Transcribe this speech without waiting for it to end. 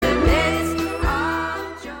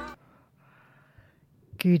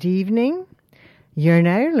Good evening. You're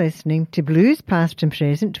now listening to Blues Past and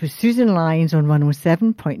Present with Susan Lyons on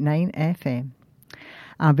 107.9 FM.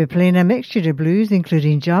 I'll be playing a mixture of blues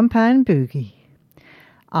including jump and boogie.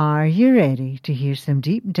 Are you ready to hear some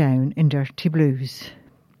deep down and dirty blues?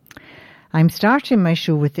 I'm starting my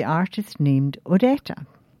show with the artist named Odetta.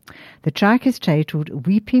 The track is titled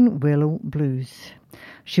Weeping Willow Blues.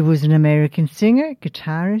 She was an American singer,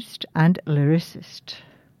 guitarist and lyricist.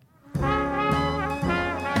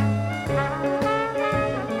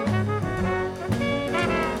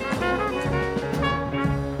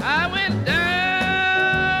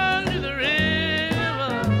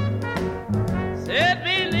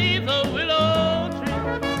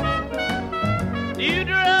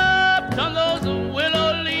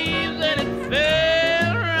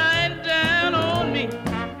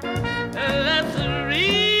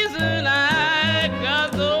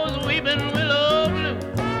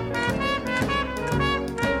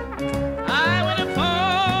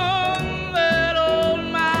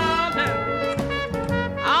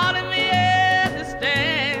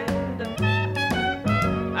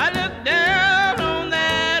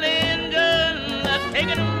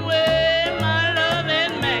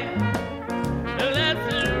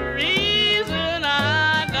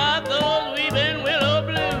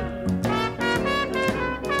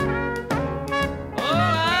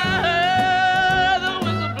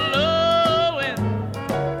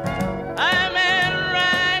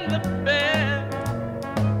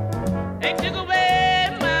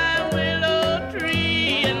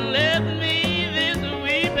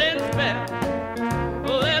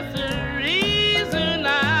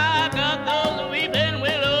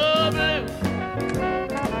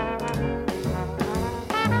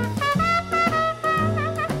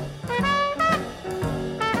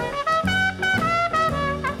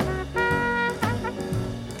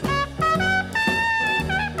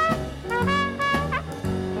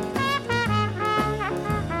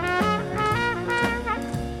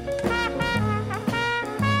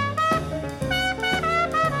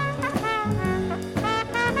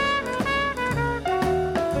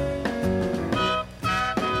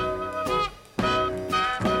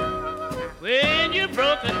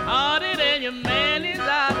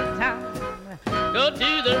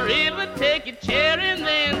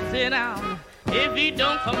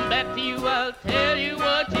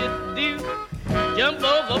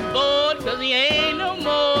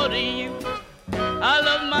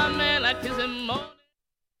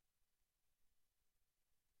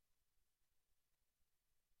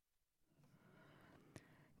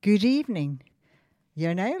 Good evening.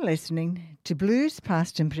 You're now listening to Blues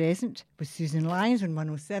Past and Present with Susan Lyons on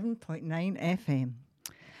 107.9 FM.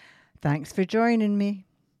 Thanks for joining me.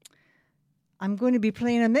 I'm going to be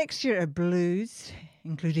playing a mixture of blues,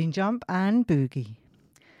 including jump and boogie.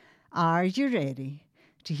 Are you ready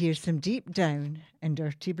to hear some deep down and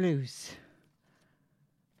dirty blues?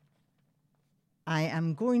 I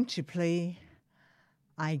am going to play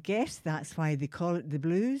I Guess That's Why They Call It the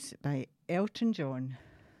Blues by Elton John.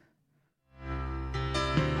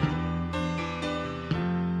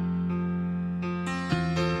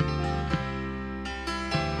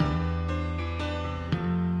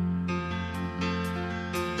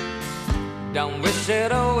 Don't wish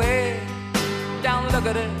it away, don't look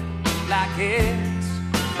at it like it's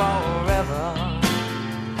forever.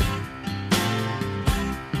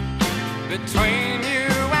 Between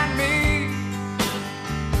you and me,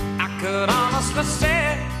 I could honestly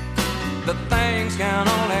say that things can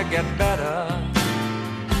only get better.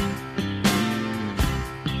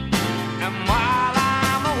 And while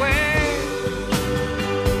I'm away,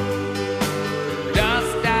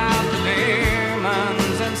 dust out the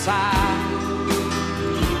demons inside.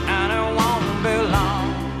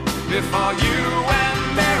 Before you and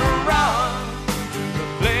me run to the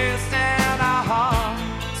place in our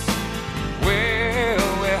hearts where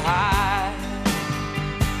we hide.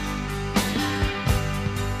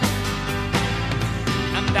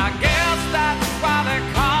 And I guess that's why they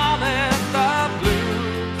call it the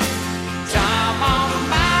blues. Time on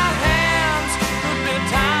my hands could be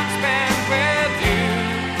time spent with you,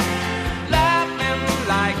 laughing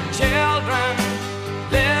like children,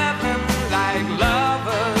 living like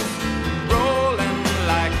lovers.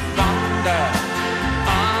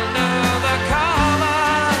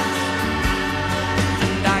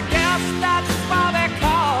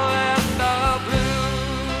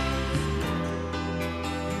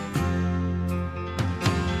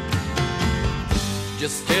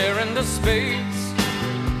 Just stare into space,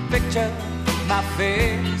 picture my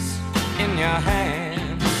face in your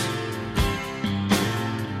hands.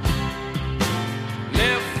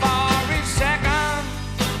 Live for each second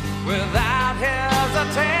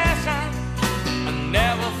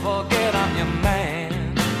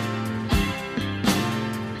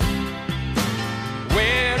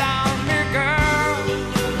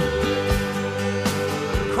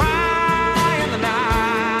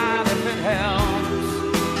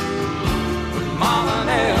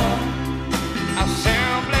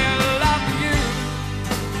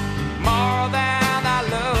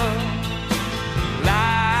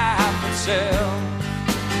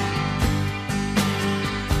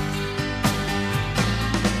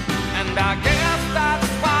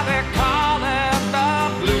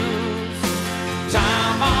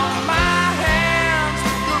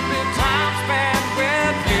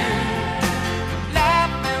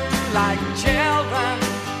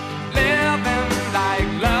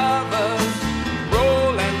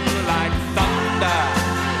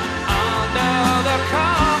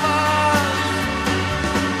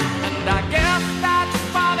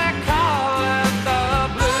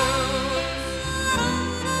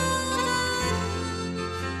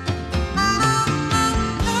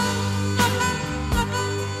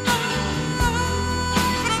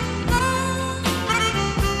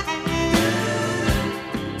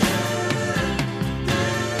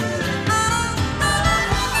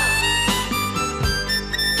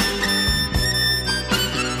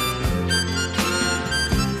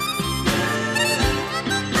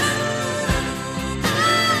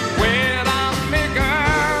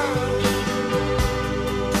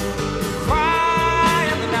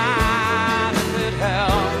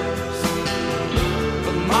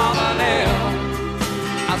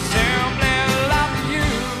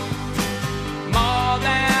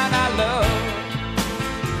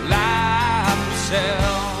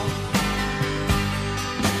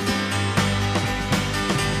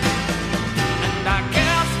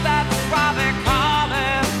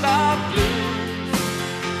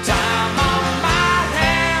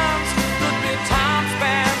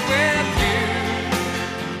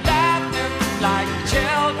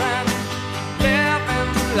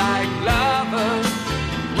like lovers,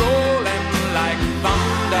 rolling like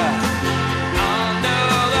thunder under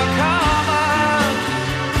the covers.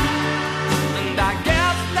 And I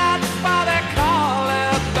guess that's why they call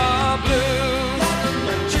it the blues.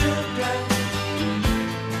 My children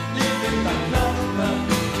living by lovers.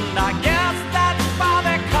 And I guess that's why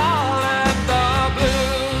they call it the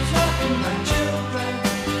blues. My children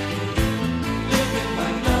living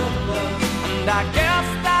by lovers. And I guess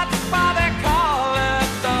that's why they call it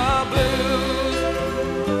the blues.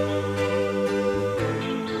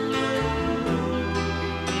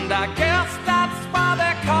 And I guess that's why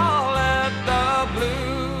they call it the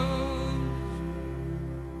blues.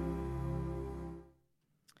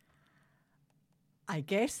 I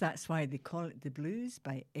guess that's why they call it the blues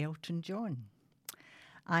by Elton John.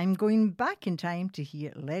 I'm going back in time to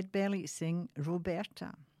hear Leadbelly sing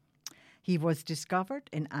Roberta. He was discovered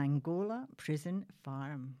in Angola prison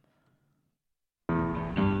farm.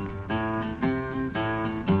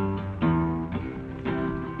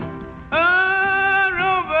 Oh,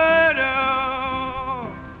 Roberta,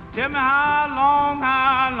 tell me how long,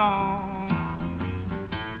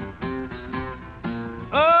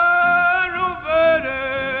 Oh, Roberta,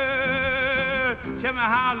 tell me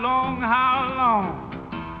how long,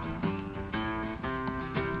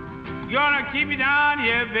 You're gonna keep me down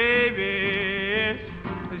here, baby,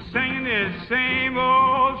 singing this same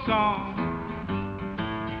old song.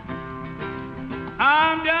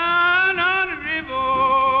 I'm down on the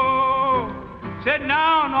river, sitting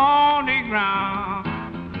down on the ground.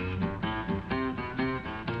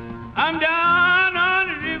 I'm down on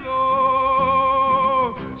the river,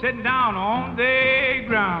 sitting down on the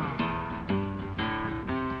ground.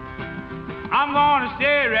 I'm gonna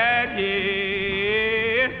stay right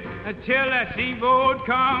here until that steamboat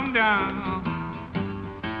come down.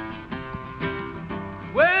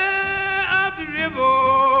 Way up the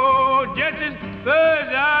river, just as far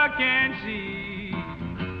as I can see.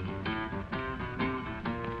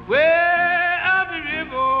 Way up the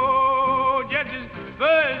river, just as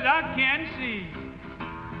far as I can see.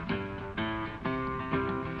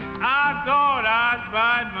 I thought I'd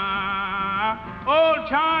spied my old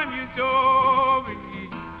time you told me.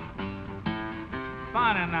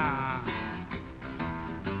 Funny now.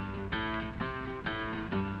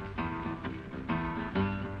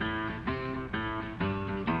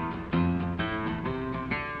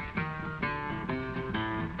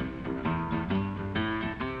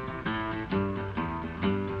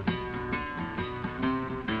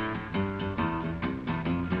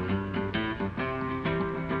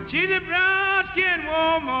 She's a brown-skinned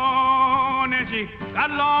woman, and she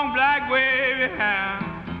got long black wavy hair.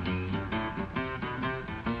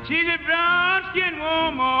 She's a brown-skinned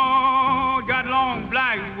woman, got long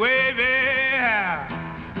black wavy hair.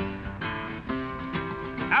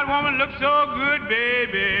 That woman looks so good,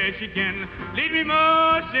 baby, she can lead me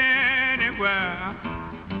most anywhere.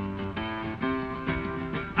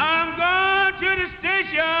 I'm going to the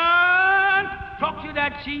station, talk to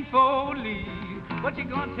that chief old lead. What you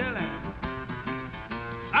gonna tell him?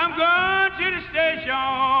 I'm going to the station,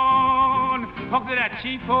 talk to that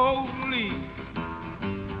chief old lead.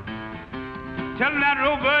 Tell him that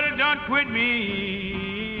Roberta done quit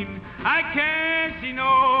me. I can't see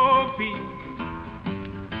no peace.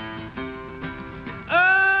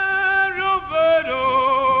 Oh, Roberta,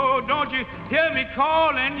 don't you hear me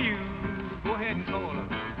calling you? Go ahead and call her.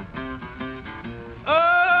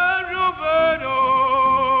 Oh, Roberta,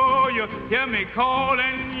 you hear me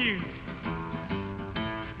calling you.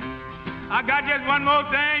 I got just one more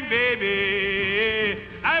thing, baby,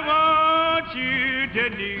 I want you to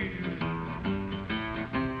do.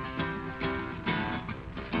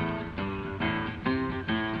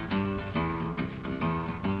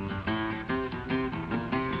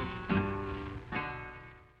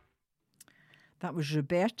 That was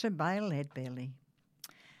Roberta by Leadbelly.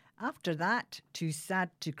 After that, Too Sad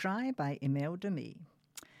to Cry by Imelda May.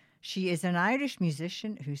 She is an Irish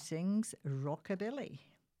musician who sings rockabilly.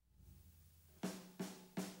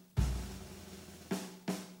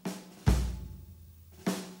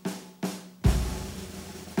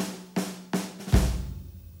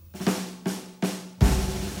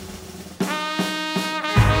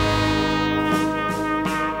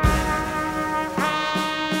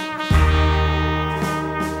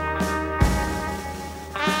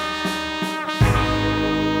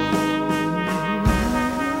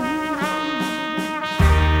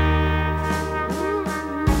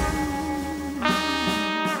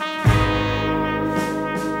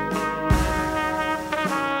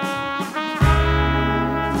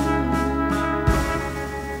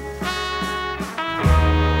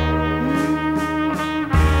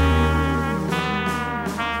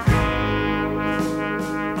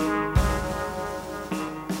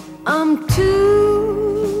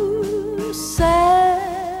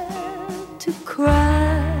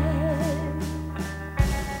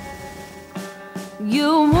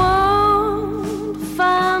 You won't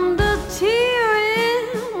find a tear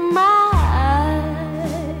in my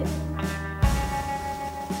eye.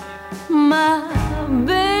 My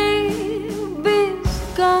baby's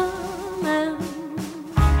gone and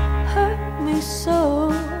hurt me so.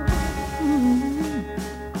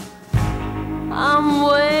 I'm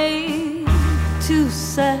way too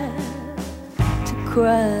sad to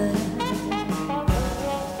cry.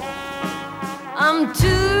 I'm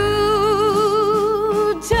too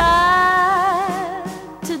tired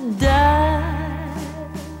to die.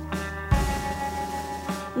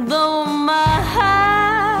 Though my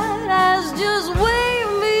heart has just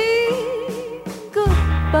waved me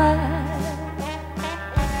goodbye.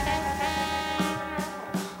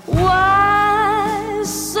 Why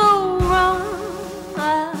so wrong?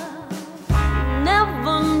 I'll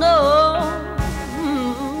never know.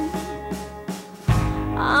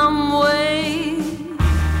 I'm way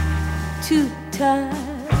too tired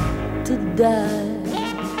to die.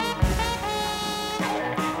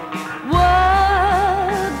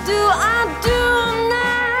 What do I do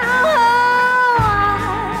now? I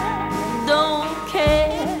don't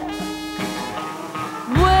care.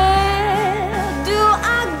 Where do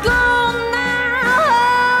I go now?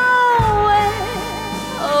 Where,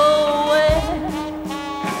 oh where?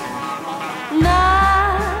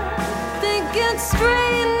 Nothing can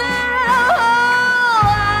straight now.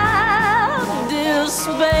 I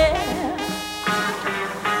despair.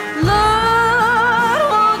 Lord,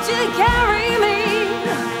 won't you carry me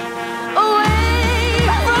away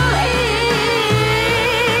from here?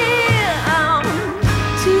 I'm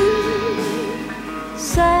too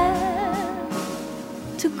sad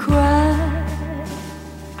to cry.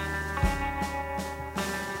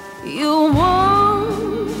 You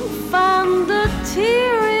won't find a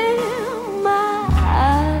tear in my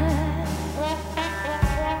eye.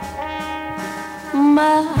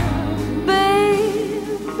 My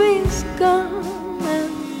baby's gone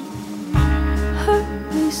and hurt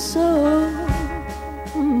me so.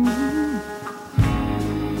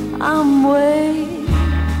 I'm way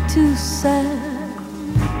too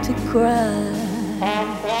sad to cry.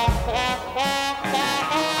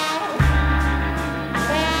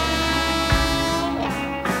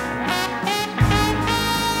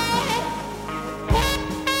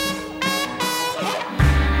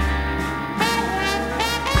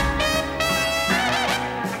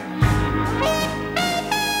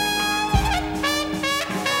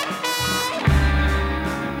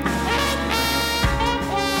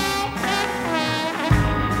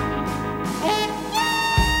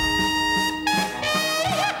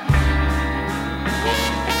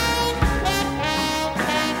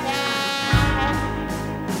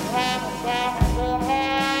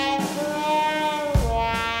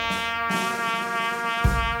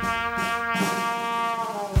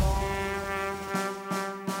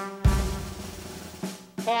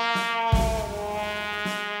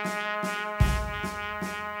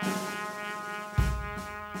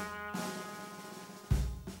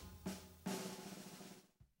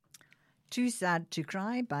 Too Sad to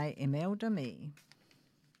Cry by Imelda May.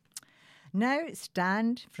 Now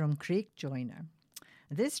Stand from Craig Joyner.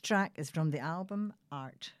 This track is from the album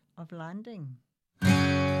Art of Landing.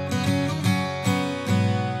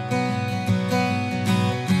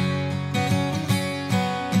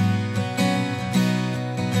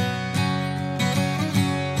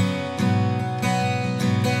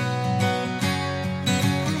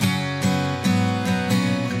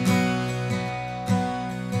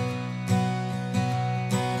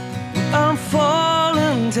 I'm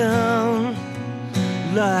falling down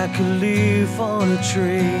like a leaf on a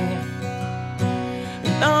tree,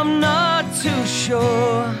 and I'm not too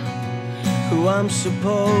sure who I'm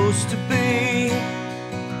supposed to be.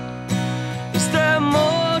 Is there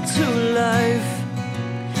more to life?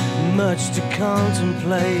 Much to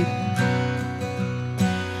contemplate.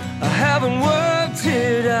 I haven't worked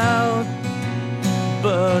it out,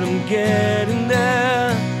 but I'm getting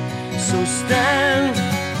there. So stand.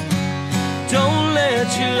 Don't let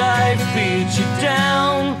your life beat you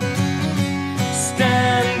down.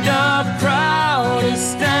 Stand up proud and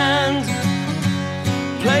stand.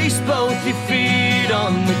 Place both your feet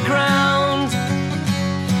on the ground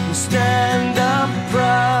and stand up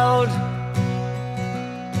proud.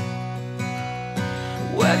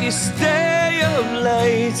 Well, you stay up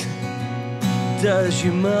late. Does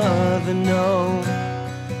your mother know?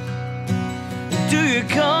 Do you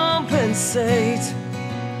compensate?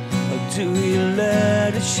 Do you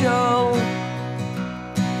let it show?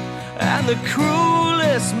 And the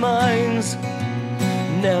cruelest minds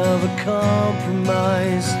never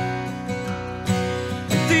compromise.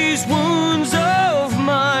 These wounds of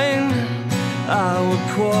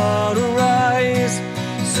quarter rise.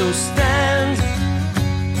 So stand,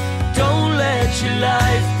 don't let your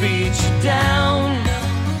life beat you down.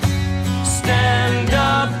 Stand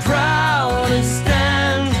up proud and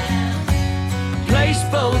stand. Place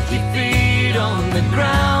both your feet on the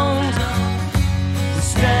ground.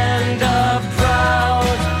 Stand up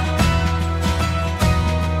proud.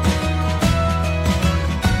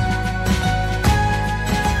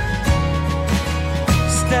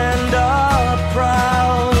 Stand up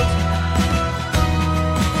proud.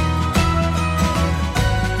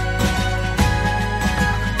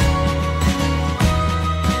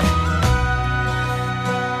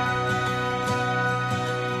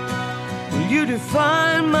 Will you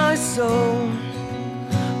define my soul?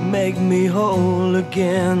 Make me whole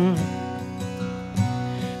again.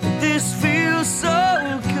 This feels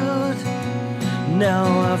so good. Now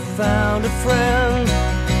I've found a friend.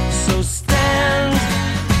 So stand,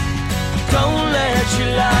 don't let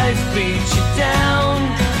your life beat you down.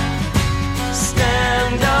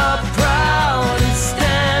 Stand up proud and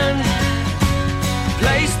stand.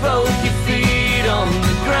 Place both your feet on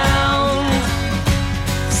the ground.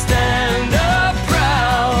 Stand up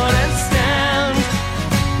proud and stand.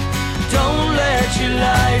 Don't let your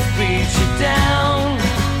life beat you down.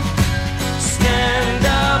 Stand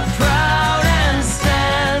up proud and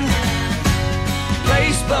stand.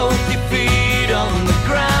 Place both your feet on the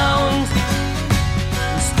ground.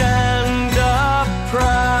 Stand up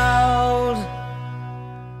proud.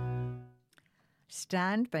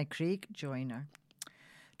 Stand by Craig Joyner.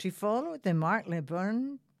 To follow, the Mark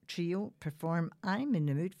LeBurn Trio perform I'm in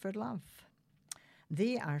the Mood for Love.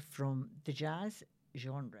 They are from the jazz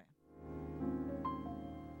genre.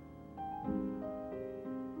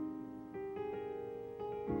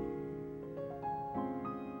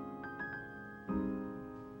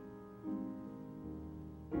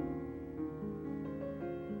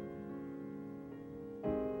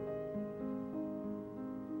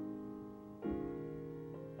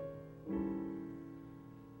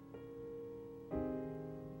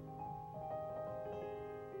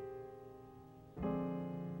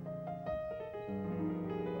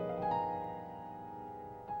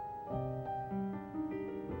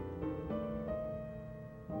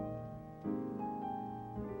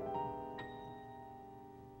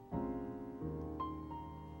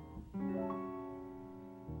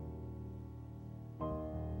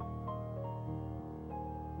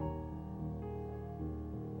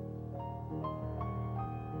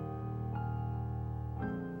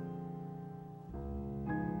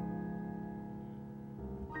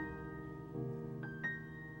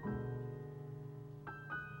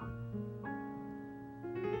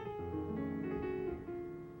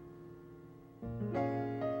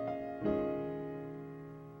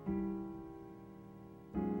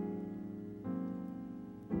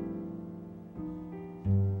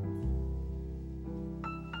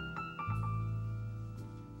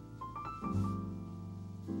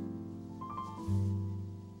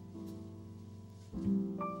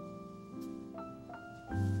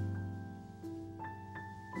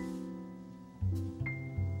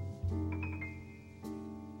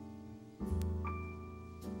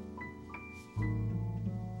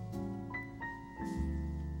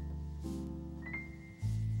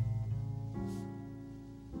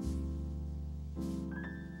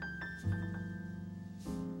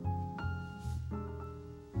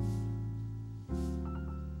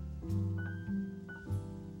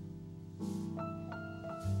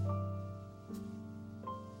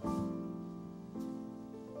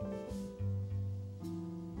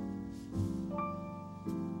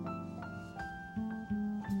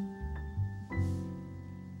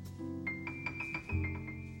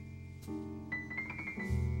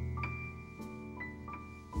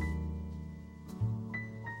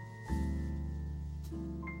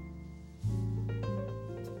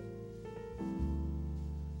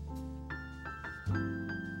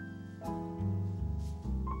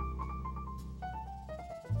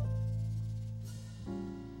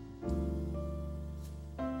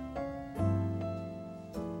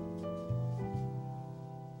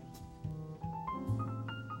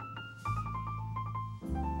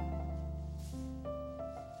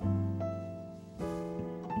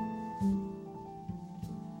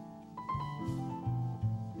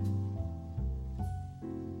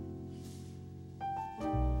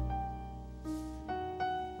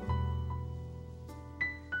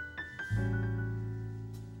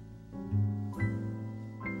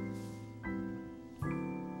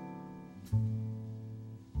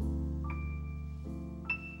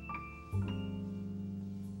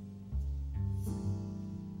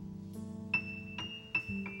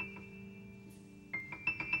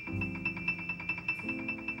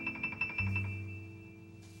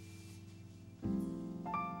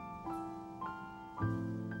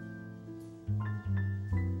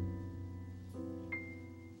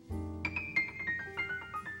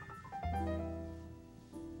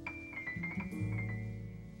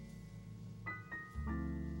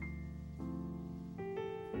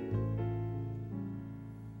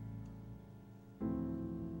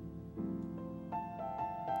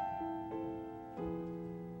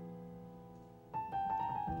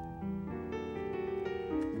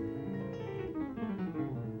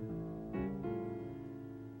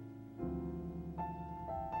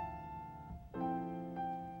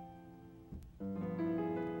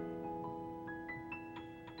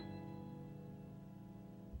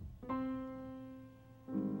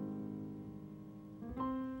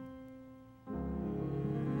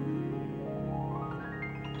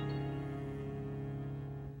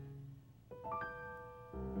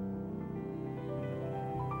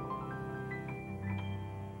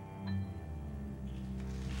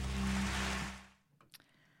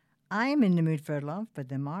 I'm in the Mood for Love by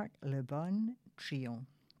the Mark LeBon Trio.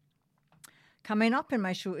 Coming up in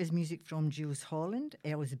my show is music from Jules Holland,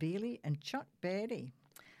 Els Bailey and Chuck Berry,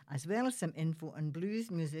 as well as some info on blues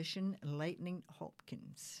musician Lightning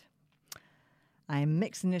Hopkins. I'm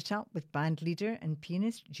mixing it up with band leader and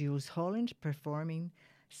pianist Jules Holland performing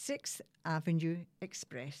 6th Avenue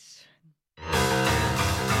Express.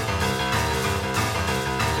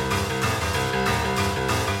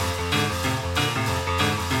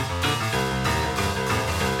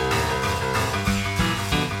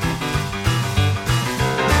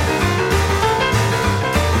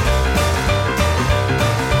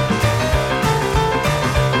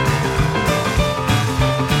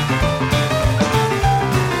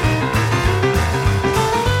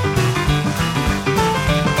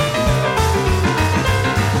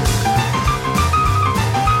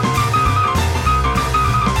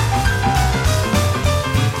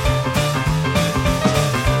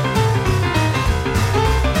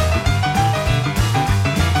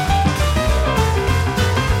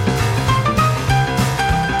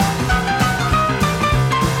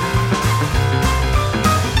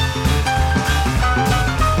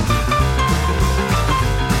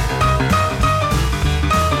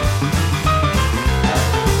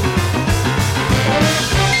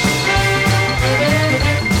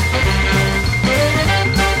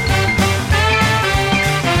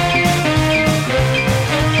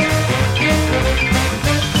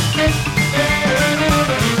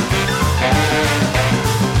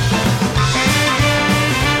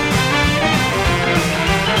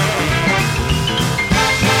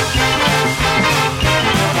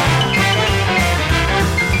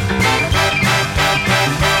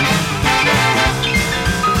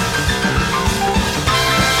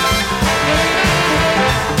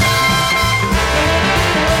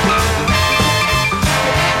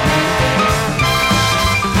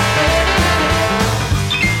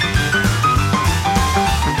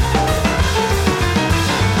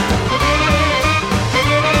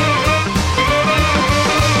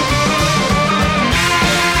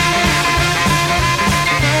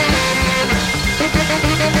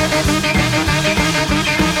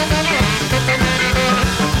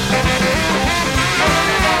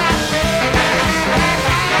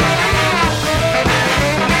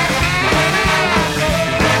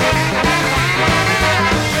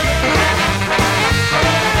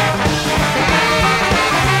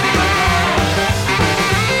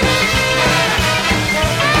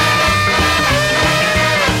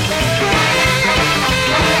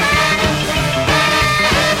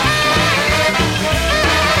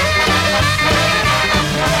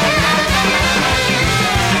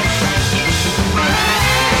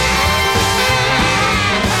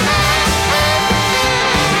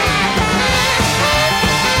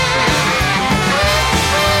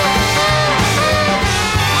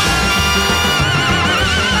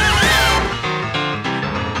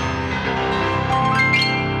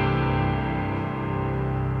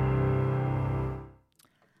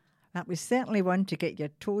 That was certainly one to get your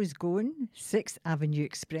toes going, 6th Avenue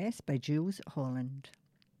Express by Jules Holland.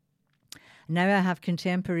 Now I have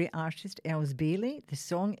contemporary artist Els Bailey. The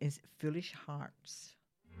song is Foolish Hearts.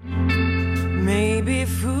 Maybe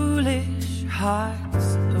foolish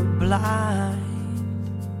hearts are blind,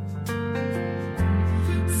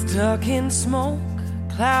 stuck in smoke,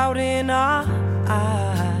 clouding our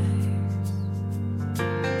eyes.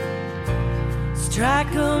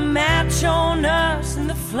 Strike a match on us and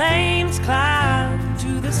the flames climb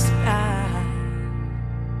to the sky.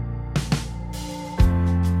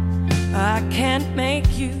 I can't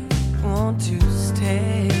make you want to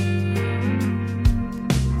stay.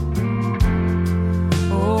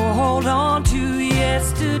 Oh, hold on to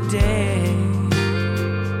yesterday.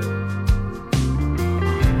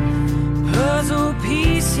 Puzzle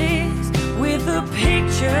pieces with a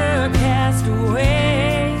picture cast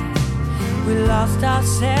away. We lost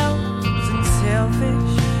ourselves in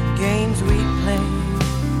selfish games we played.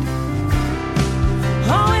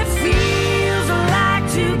 Oh, it feels like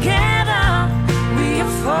together we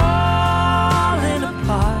are falling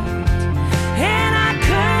apart. And I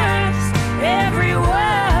curse every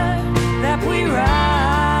word that we write.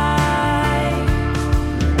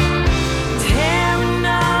 Tearing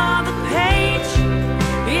another page,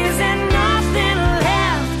 is there nothing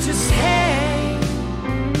left to say?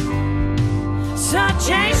 Such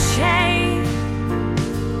a shame,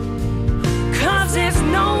 'cause there's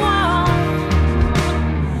no one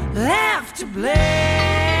left to blame.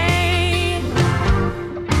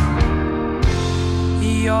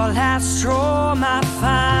 Your last straw, my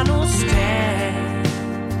final stand.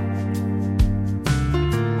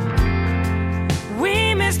 We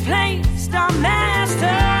misplaced misplaced our master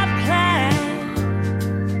plan.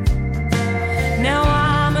 Now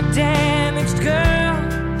I'm a damaged girl,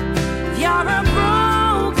 you're a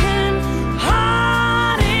broken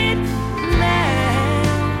hearted man,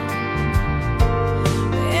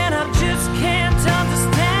 and I just can't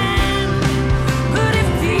understand. But it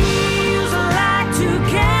feels like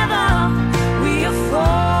together we are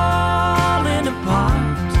falling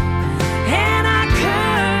apart, and I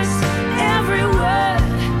curse every word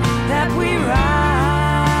that we write.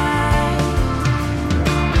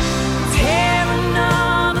 Tear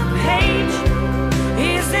another page,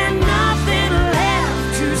 is there nothing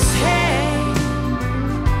left to say?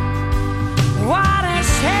 What a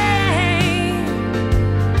shame,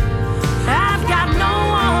 I've got no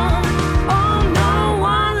one, oh no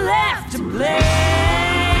one left to blame.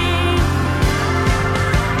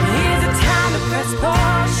 Is it time to press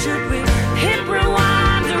pause? Should we hit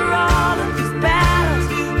rewind to all of these battles?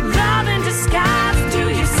 Love in disguise, do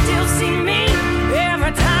you still see me?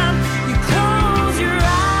 Every time you close your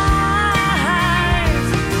eyes,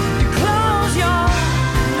 you close your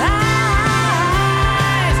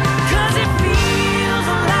eyes, 'cause it feels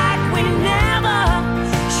like we never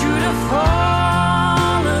should have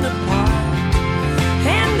fallen apart,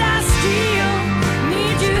 and I still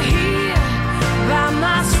need you here by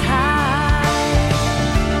my side.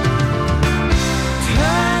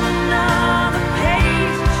 Turn another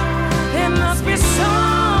page, there must be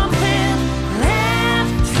something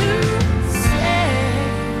left to say.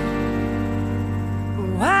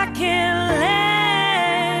 Oh, I can't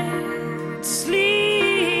let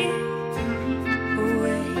sleep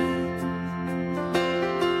away,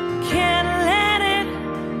 can't let it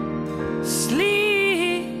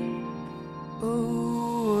sleep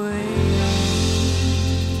away.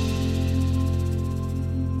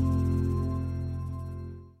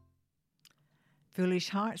 Foolish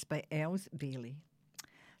Hearts by Els Bailey.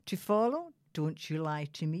 To follow, Don't You Lie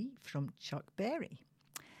to Me from Chuck Berry.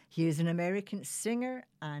 He is an American singer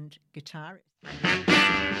and guitarist.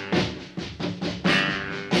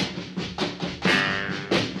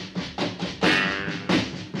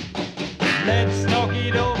 Let's talk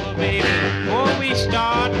it over, baby, before we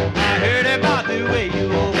start. I heard about the way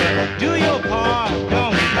you overdo your part.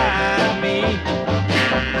 Don't lie to me.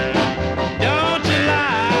 Don't you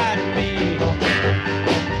lie to me.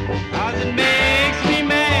 'Cause it makes me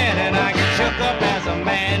mad and I get shook up as a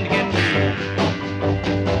man can be.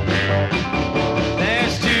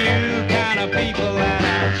 There's two kind of people that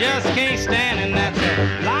I just can't stand, and that's a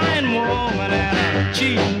lying woman and a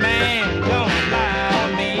cheating man. Don't lie to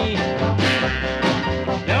me.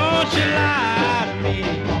 Don't you lie to me.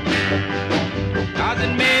 'Cause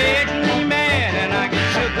it makes me mad and I get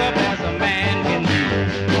shook up as a man can be.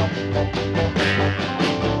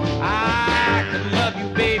 I could love you,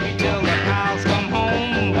 baby, till the cows come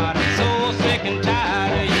home, but I'm so sick and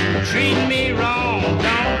tired of you treating me wrong.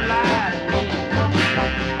 Don't lie to me.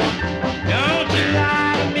 Don't you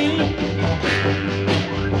lie to me.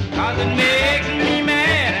 'Cause it makes me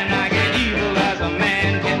mad and I get evil as a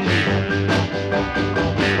man can be.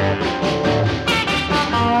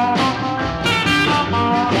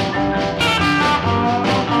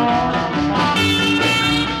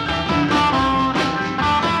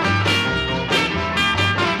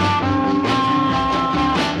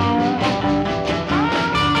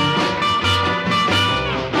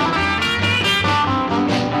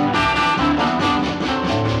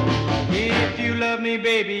 If you love me,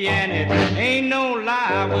 baby, and it ain't no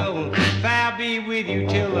lie, well, I'll be with you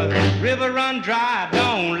till the river run dry.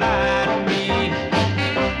 Don't lie to me.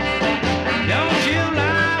 Don't you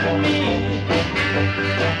lie to me.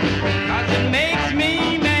 'Cause it makes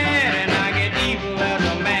me mad and I get evil as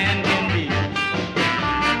a man can be.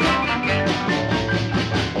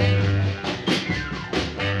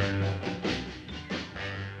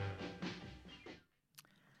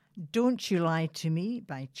 Don't You Lie to Me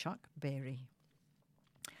by Chuck Berry.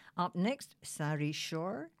 Up next, Sari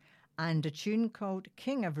Shore and a tune called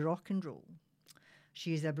King of Rock and Roll.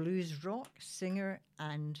 She's a blues rock singer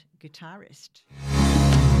and guitarist.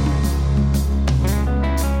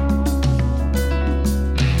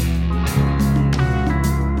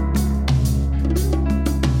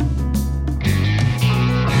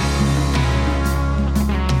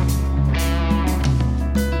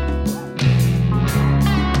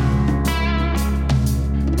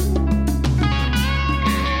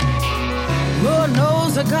 Lord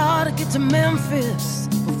knows I gotta get to Memphis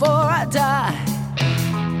before I die.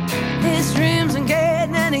 These dreams ain't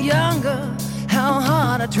getting any younger, how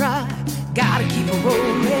hard I try. Gotta keep a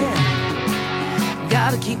rolling,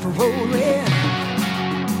 gotta keep a rolling.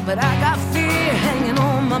 but I got fear hanging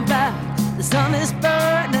on my back. The sun is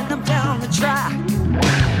burning, I'm down the track.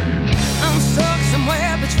 I'm stuck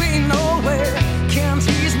somewhere between nowhere, can't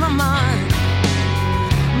ease my mind.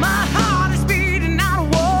 My heart is beating out a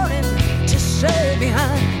warning to stay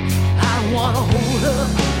behind. I don't wanna hold her,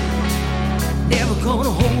 never gonna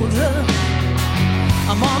hold her.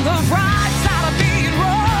 I'm on the right side of being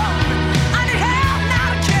wrong. I need help now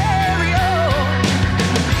to carry on.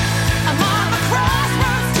 I'm on the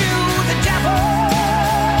crossroads to the devil,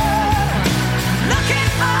 looking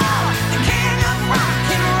for the king of rock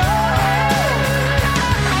and roll.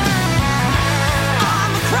 On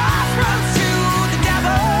the crossroads to the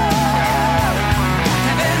devil,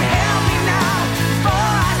 heaven help me now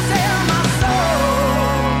before I sell my soul.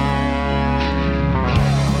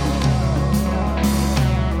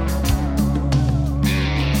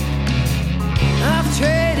 I've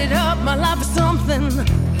traded up my life for something I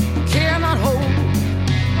cannot hold.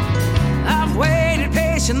 I've waited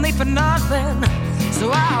patiently for nothing,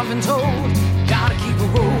 so I've been told. Gotta keep it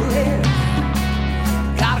rolling,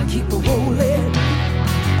 gotta keep it rolling.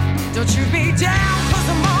 Don't shoot me down, 'cause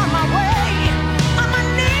I'm on my way. On my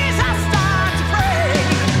knees I start to pray.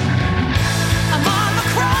 I'm on the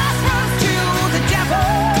crossroads to the devil,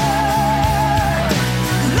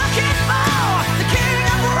 looking for the king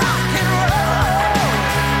of rock and roll.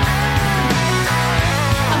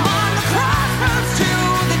 I'm on the crossroads to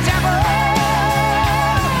the devil.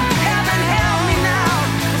 Heaven help me now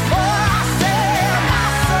before I sell my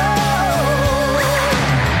soul. I'm on the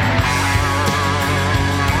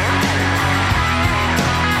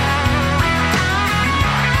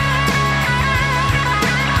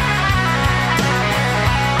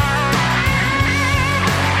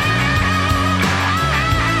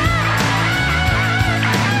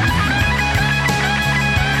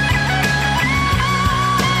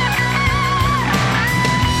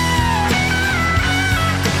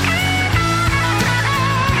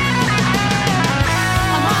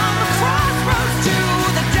crossroads to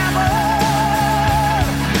the devil,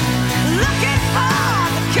 looking for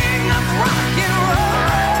the king of rock and roll.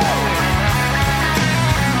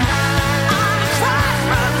 On the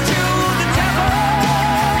crossroads to the devil,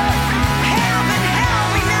 heaven help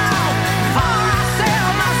me now before I sell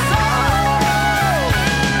my soul.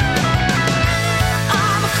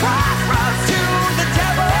 On the crossroads to the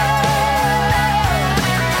devil,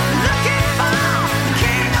 looking for the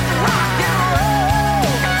king of rock and roll.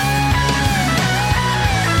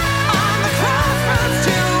 On the crossroads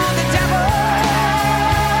to the devil,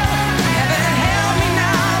 heaven help me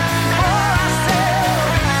now before I sell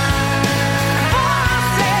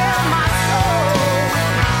my soul,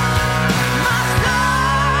 my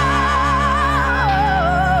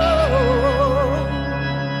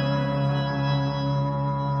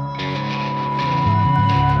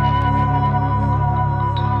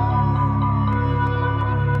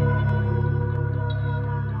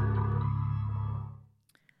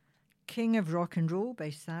King of Rock and Roll by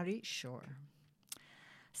Sari Shore.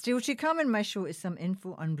 Still to come in my show is some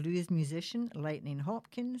info on blues musician Lightning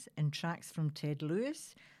Hopkins and tracks from Ted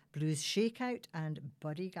Lewis, Blues Shakeout and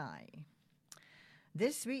Buddy Guy.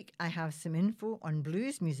 This week I have some info on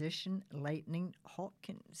blues musician Lightning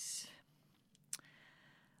Hopkins.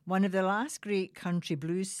 One of the last great country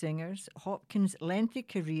blues singers, Hopkins' lengthy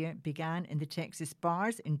career began in the Texas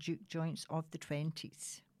bars and juke joints of the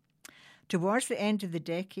 20s. Towards the end of the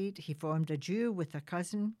decade, he formed a duo with a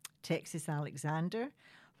cousin, Texas Alexander,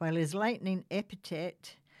 while his Lightning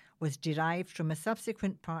epithet was derived from a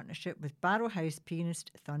subsequent partnership with Barrowhouse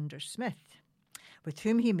pianist Thunder Smith, with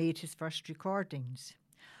whom he made his first recordings.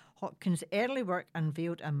 Hopkins' early work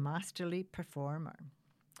unveiled a masterly performer.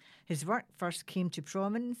 His work first came to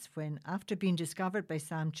prominence when, after being discovered by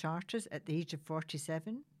Sam Charters at the age of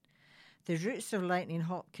 47, The Roots of Lightning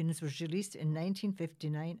Hopkins was released in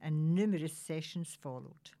 1959 and numerous sessions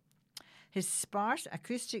followed. His sparse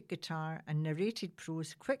acoustic guitar and narrated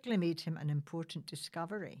prose quickly made him an important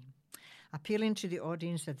discovery, appealing to the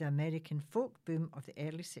audience of the American folk boom of the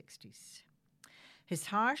early 60s. His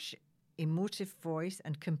harsh, emotive voice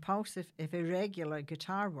and compulsive, if irregular,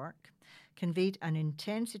 guitar work conveyed an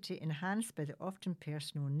intensity enhanced by the often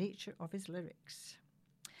personal nature of his lyrics.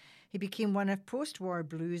 He became one of post-war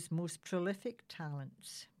blues' most prolific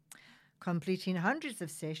talents, completing hundreds of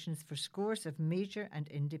sessions for scores of major and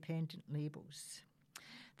independent labels.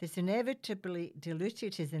 This inevitably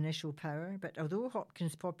diluted his initial power, but although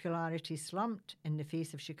Hopkins' popularity slumped in the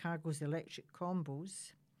face of Chicago's electric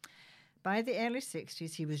combos, by the early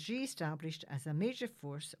 60s he was re-established as a major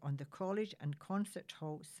force on the college and concert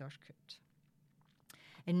hall circuit.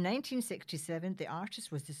 In 1967, the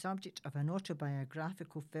artist was the subject of an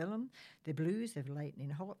autobiographical film, The Blues of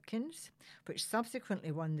Lightning Hopkins, which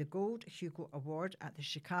subsequently won the Gold Hugo Award at the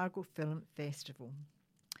Chicago Film Festival.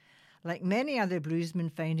 Like many other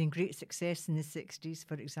bluesmen finding great success in the 60s,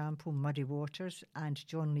 for example, Muddy Waters and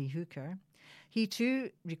John Lee Hooker, he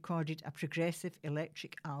too recorded a progressive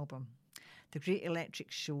electric album, The Great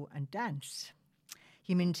Electric Show and Dance.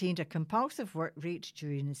 He maintained a compulsive work rate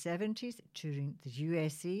during the 70s, touring the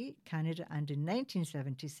USA, Canada, and in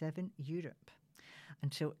 1977, Europe,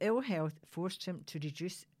 until ill health forced him to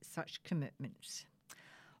reduce such commitments.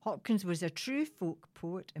 Hopkins was a true folk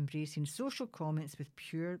poet, embracing social comments with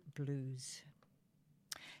pure blues.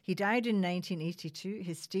 He died in 1982,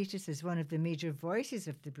 his status as one of the major voices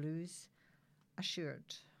of the blues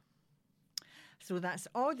assured. So that's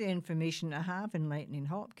all the information I have in Lightning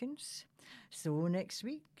Hopkins. So next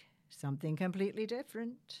week, something completely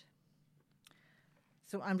different.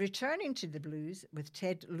 So I'm returning to the blues with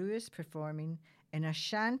Ted Lewis performing in a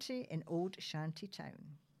shanty in Old Shanty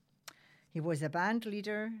Town. He was a band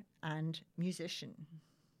leader and musician.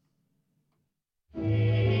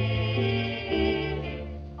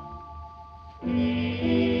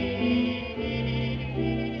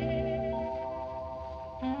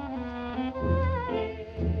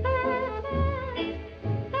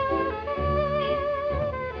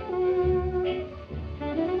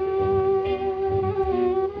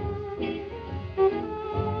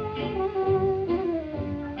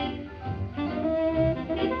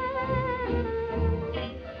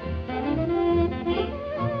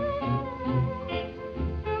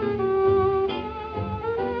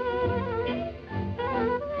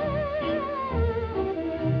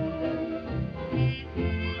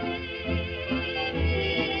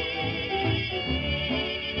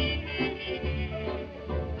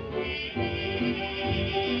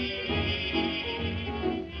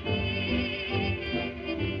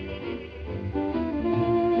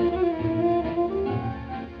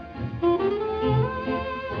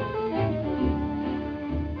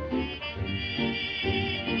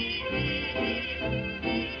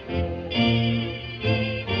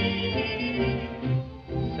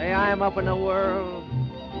 Up in the world,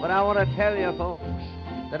 but I want to tell you folks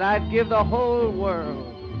that I'd give the whole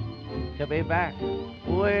world to be back,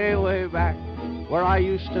 way, way back where I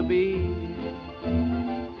used to be.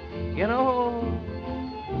 You know,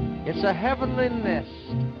 it's a heavenly nest.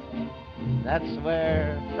 That's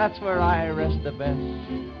where I rest the best.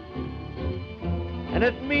 And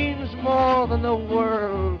it means more than the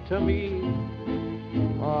world to me.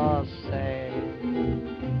 Oh, say,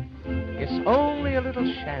 it's only a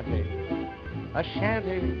little shanty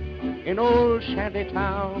in Old Shanty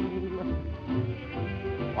Town.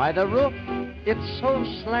 Why, the roof, it's so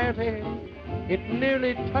slanty, it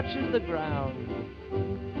nearly touches the ground.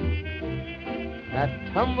 That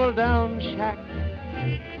tumble-down shack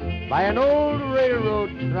by an old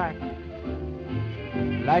railroad track,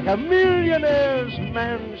 like a millionaire's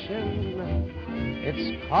mansion,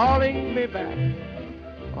 it's calling me back.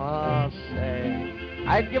 Oh, say,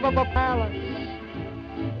 I'd give up a palace,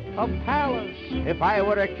 if I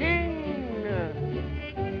were a king.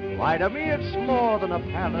 Why, to me it's more than a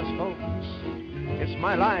palace, folks. It's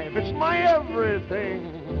my life, it's my everything.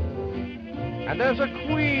 And there's a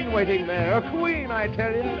queen waiting there, a queen, I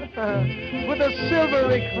tell you, with a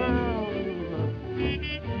silvery crown.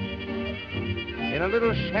 In a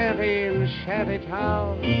little shanty in Shanty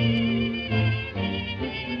Town.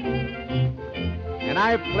 And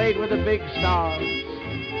I've played with the big stars,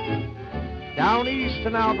 down east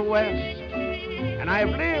and out west, and I've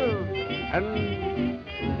lived, and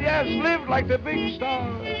yes, lived like the big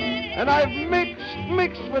stars, and I've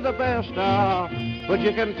mixed with the best, but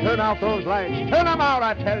you can turn out those lights, turn them out,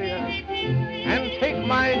 I tell you, and take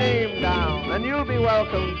my name down, and you'll be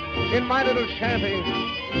welcome in my little shanty,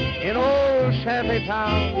 in Old Shanty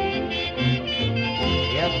Town.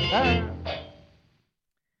 Yes, sir.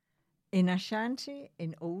 In a Shanty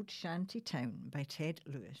in Old Shanty Town by Ted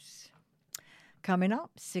Lewis. Coming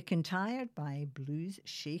up, Sick and Tired by Blues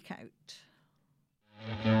Shakeout.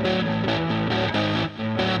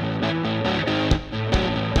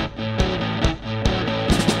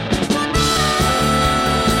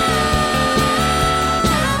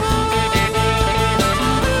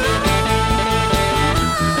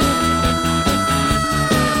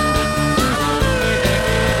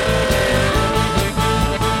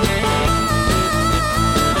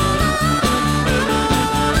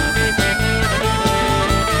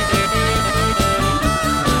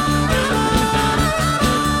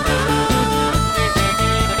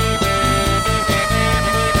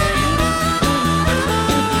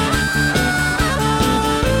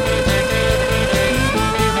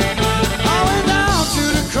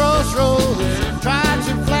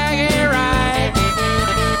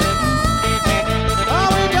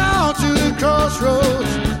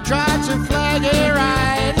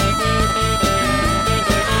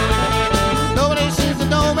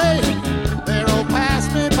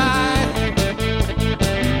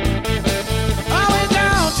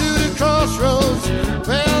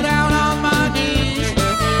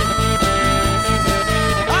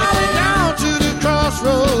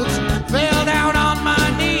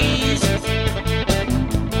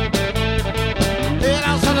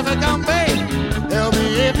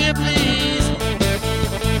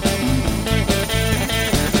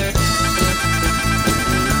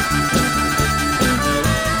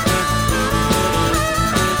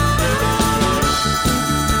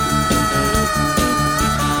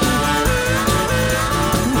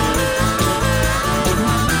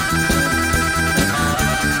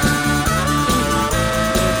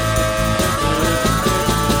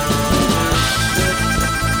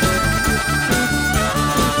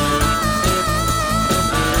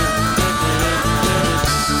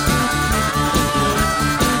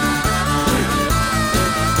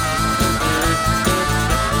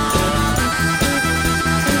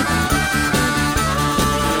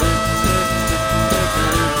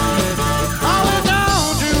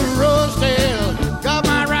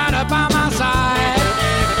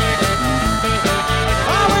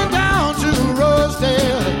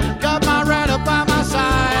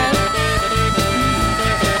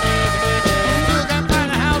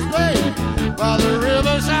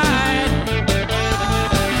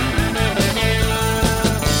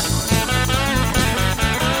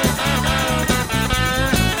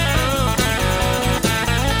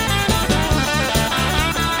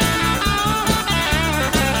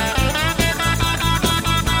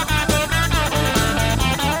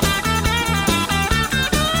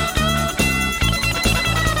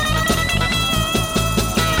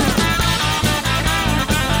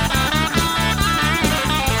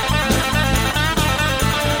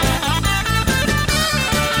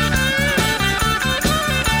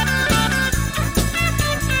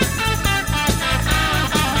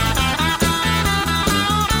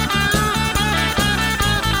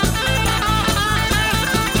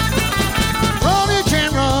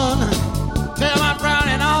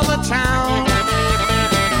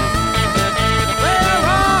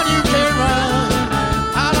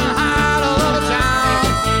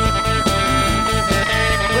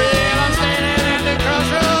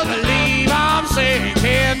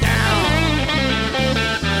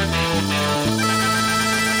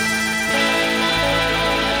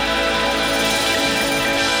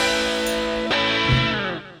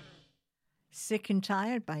 Sick and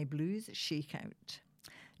Tired by Blues Shakeout.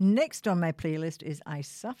 Next on my playlist is I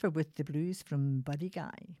Suffer with the Blues from Buddy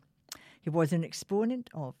Guy. He was an exponent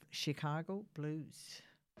of Chicago blues.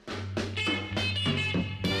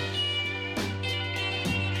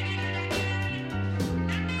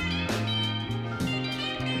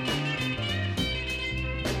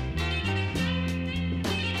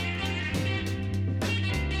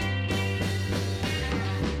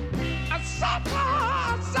 I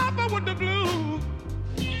suffer with the blues.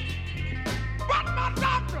 But my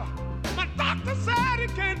doctor said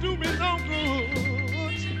it can't do me no good.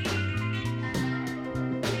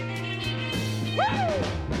 Woo!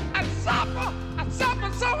 I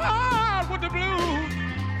suffer so hard with the blues.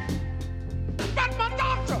 But my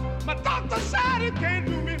doctor said it can't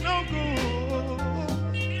do me no good.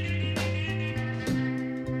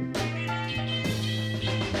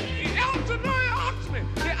 He asked me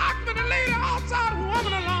to leave the outside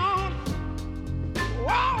woman alone.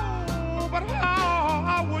 Whoa, but how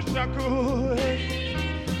I wish I could.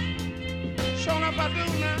 Sure enough I do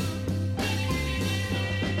now.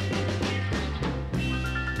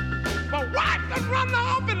 My wife done run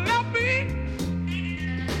off and left me.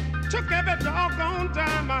 Took every doggone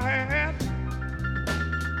time I had.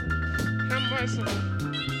 Have mercy.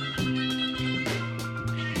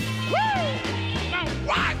 Woo! My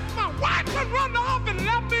wife done run off and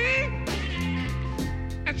left me.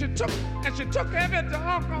 And she took every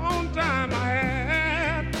doggone time I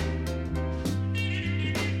had.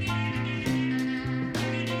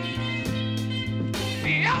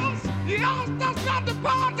 Yes, that's not the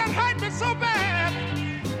part that hurt me so bad.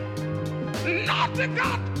 Not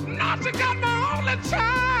she got my only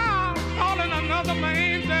child calling another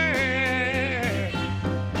man dad.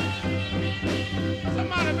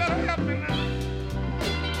 Somebody better help me now.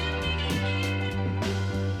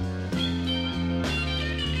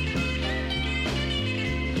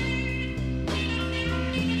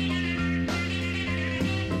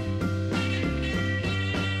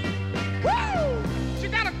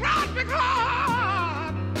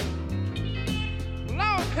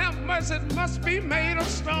 It must be made of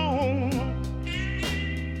stone.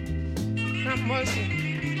 Have mercy.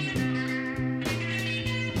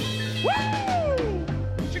 Woo!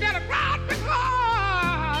 She got a broad big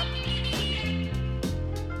heart.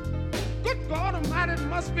 Good God Almighty, it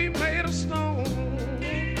must be made of stone.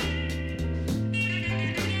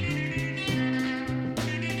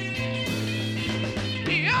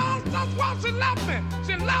 Yes, that's why she left me.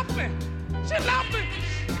 She left me. She left me.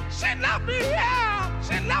 She left me here.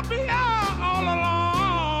 She left me here all alone.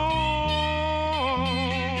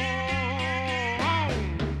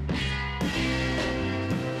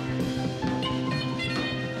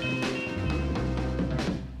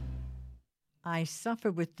 I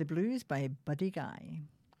Suffer with the Blues by Buddy Guy.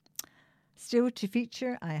 Still to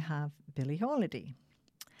feature, I have Billie Holiday.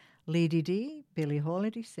 Lady D, Billie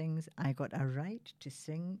Holiday sings I Got a Right to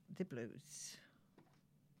Sing the Blues.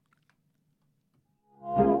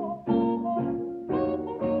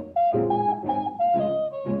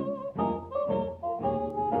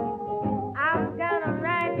 I've got a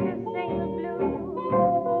right to sing the blues.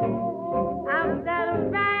 I've got a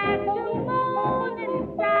right to moan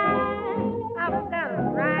and cry. I've got a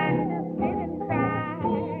right to sit and cry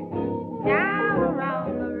down around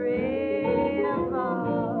the river.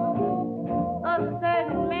 A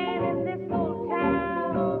certain man in this old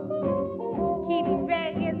town keeps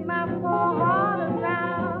begging my poor heart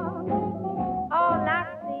around. All I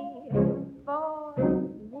see for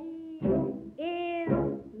me is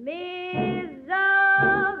misery.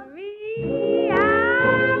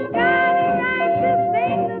 I've got a right to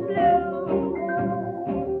sing the blues.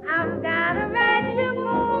 I've got a right to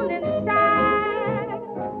moan and sigh.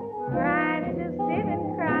 Right to sit and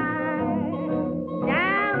cry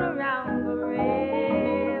down around the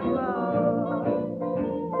river.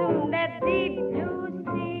 Soon that deep blue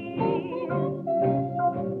sea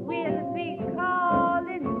will be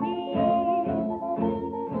calling me.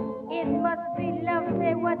 It must be love,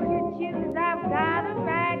 say what you choose. I've got a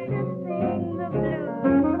right to sing the blues.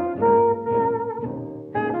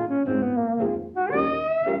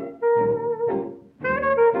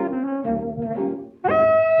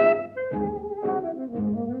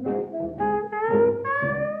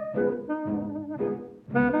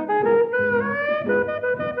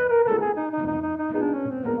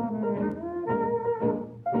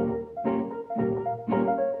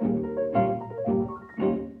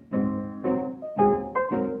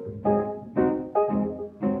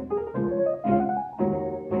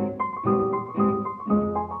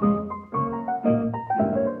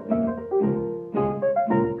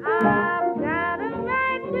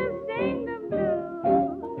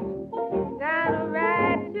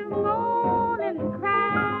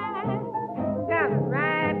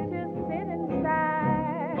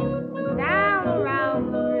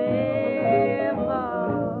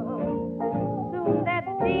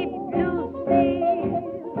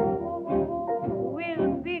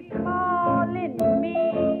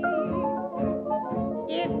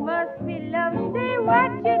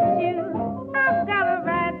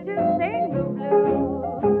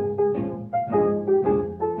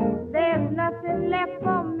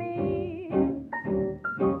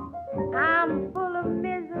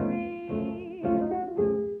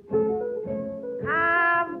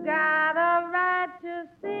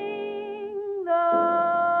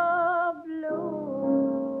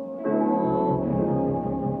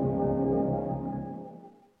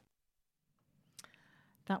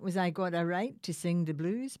 was I Got a Right to Sing the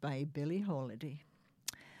Blues by Billie Holiday.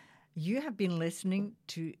 You have been listening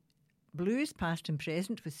to Blues Past and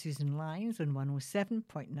Present with Susan Lyons on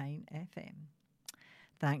 107.9 FM.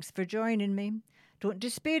 Thanks for joining me. Don't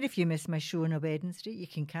despair if you miss my show on a Wednesday. You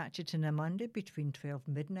can catch it on a Monday between 12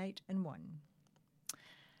 midnight and 1.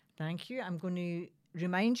 Thank you. I'm going to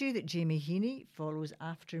remind you that Jamie Heaney follows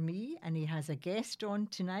after me, and he has a guest on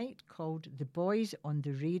tonight called The Boys on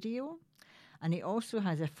the Radio. And he also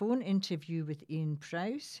has a phone interview with Ian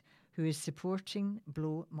Prowse, who is supporting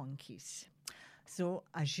Blow Monkeys. So,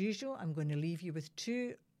 as usual, I'm going to leave you with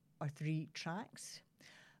 2 or 3 tracks.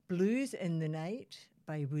 Blues in the Night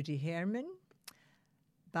by Woody Herman,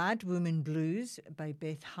 Bad Woman Blues by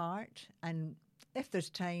Beth Hart, and if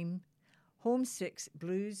there's time, Homesick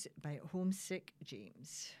Blues by Homesick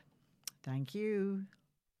James. Thank you.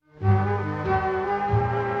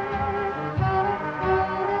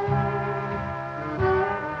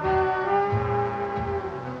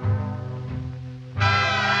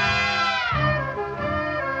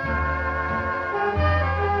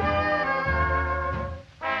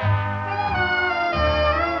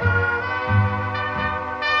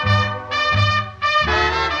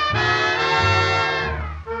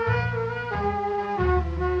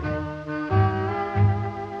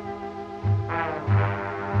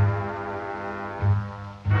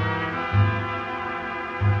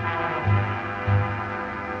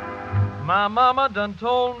 My mama done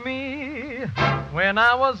told me when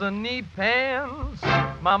I was a knee pants.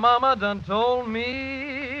 My mama done told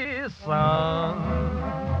me, son,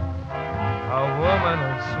 a woman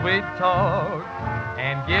will sweet talk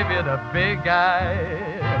and give you the big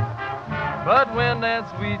eye. But when that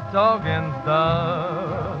sweet talking's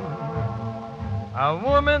done, a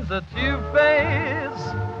woman's a two-face,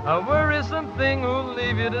 a worrisome thing who'll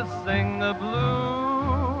leave you to sing the blues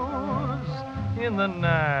in the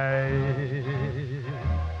night.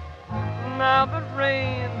 Now the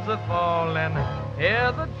rains are falling,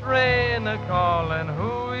 hear the train a calling,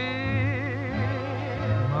 hooey.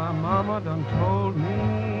 My mama done told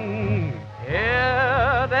me,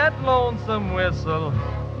 hear that lonesome whistle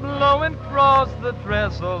blowing across the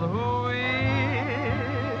trestle, hooey.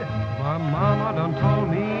 My mama done told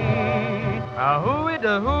me, a hooey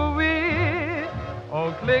da hooey.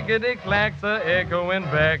 Oh, clickety-clacks are echoing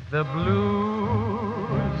back the blues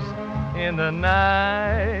in the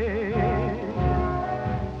night.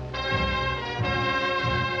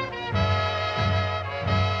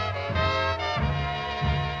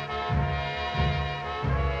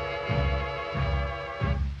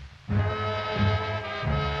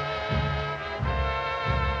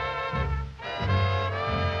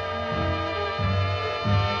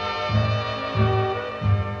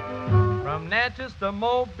 From Natchez to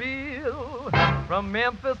Mobile, from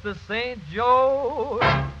Memphis to St. Joe,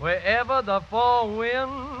 wherever the fall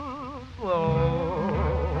winds blow.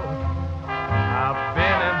 I've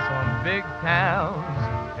been in some big towns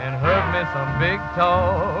and heard me some big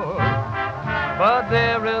talk, but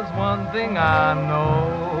there is one thing I know.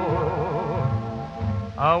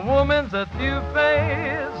 A woman's a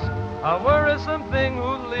two-face, a worrisome thing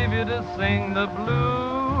who'll leave you to sing the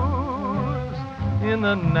blues in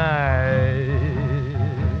the night.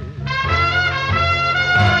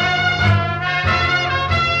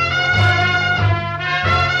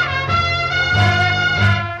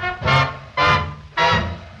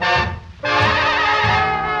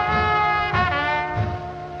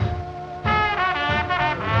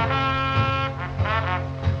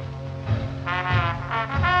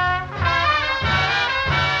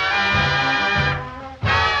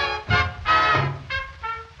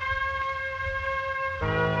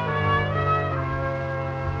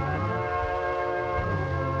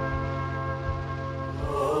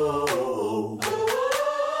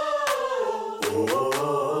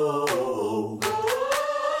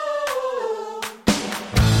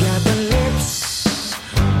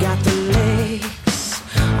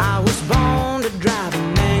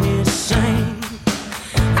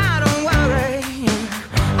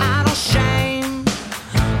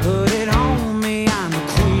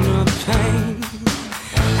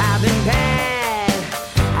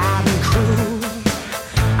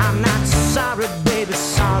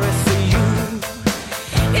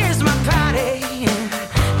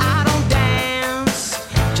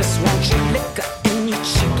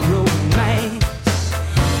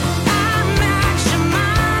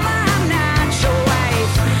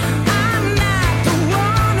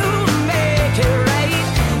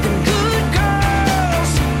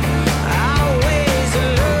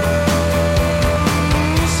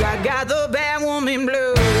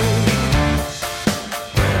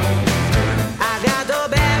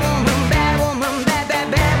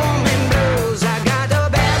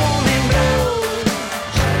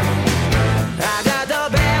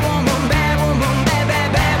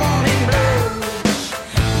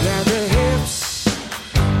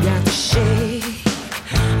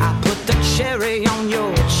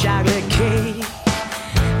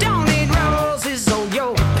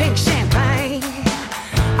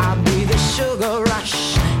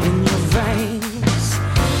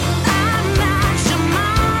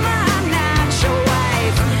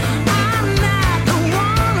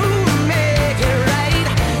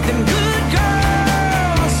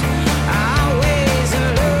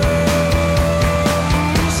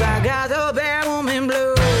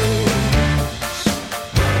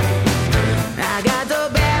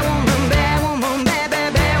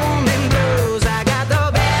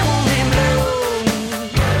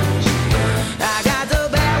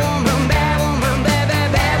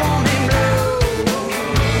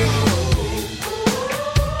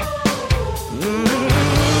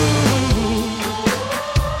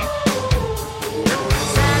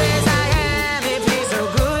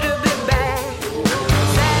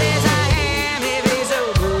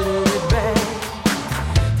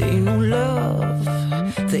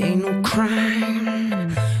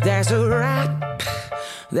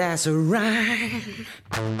 that's right.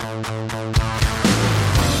 I'm not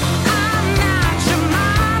your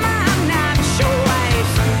mama, I'm not your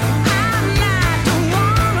wife. I'm not the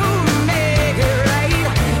one who'll make it right.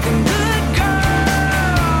 And good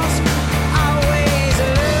girls always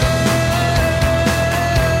lose.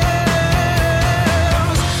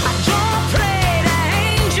 I don't play the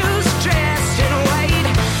angels dressed in white.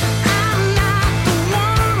 I'm not the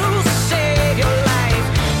one who'll save your life.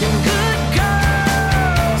 And good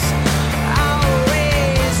girls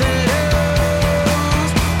always lose.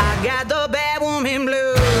 I got the bad woman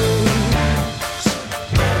blues.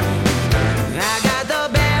 I got the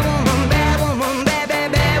bad woman,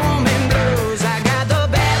 bad, bad woman blues. I got the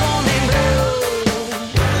bad woman blues.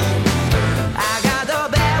 I got the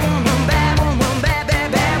bad woman, bad,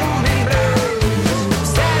 bad woman blues.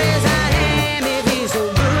 Sad as I am, it be so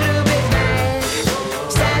good to be bad.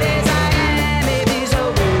 Sad as I am, it be so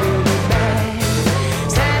good to be bad.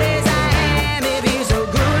 Sad as I am, it be so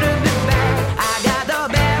good to be bad. I got the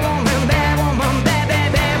bad woman, bad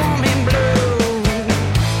woman blues.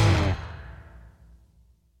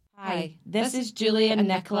 Hi, this is Julie and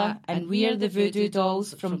Nicola, and we're the Voodoo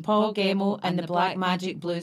Dolls from Paul Gamo and the Black Magic Blues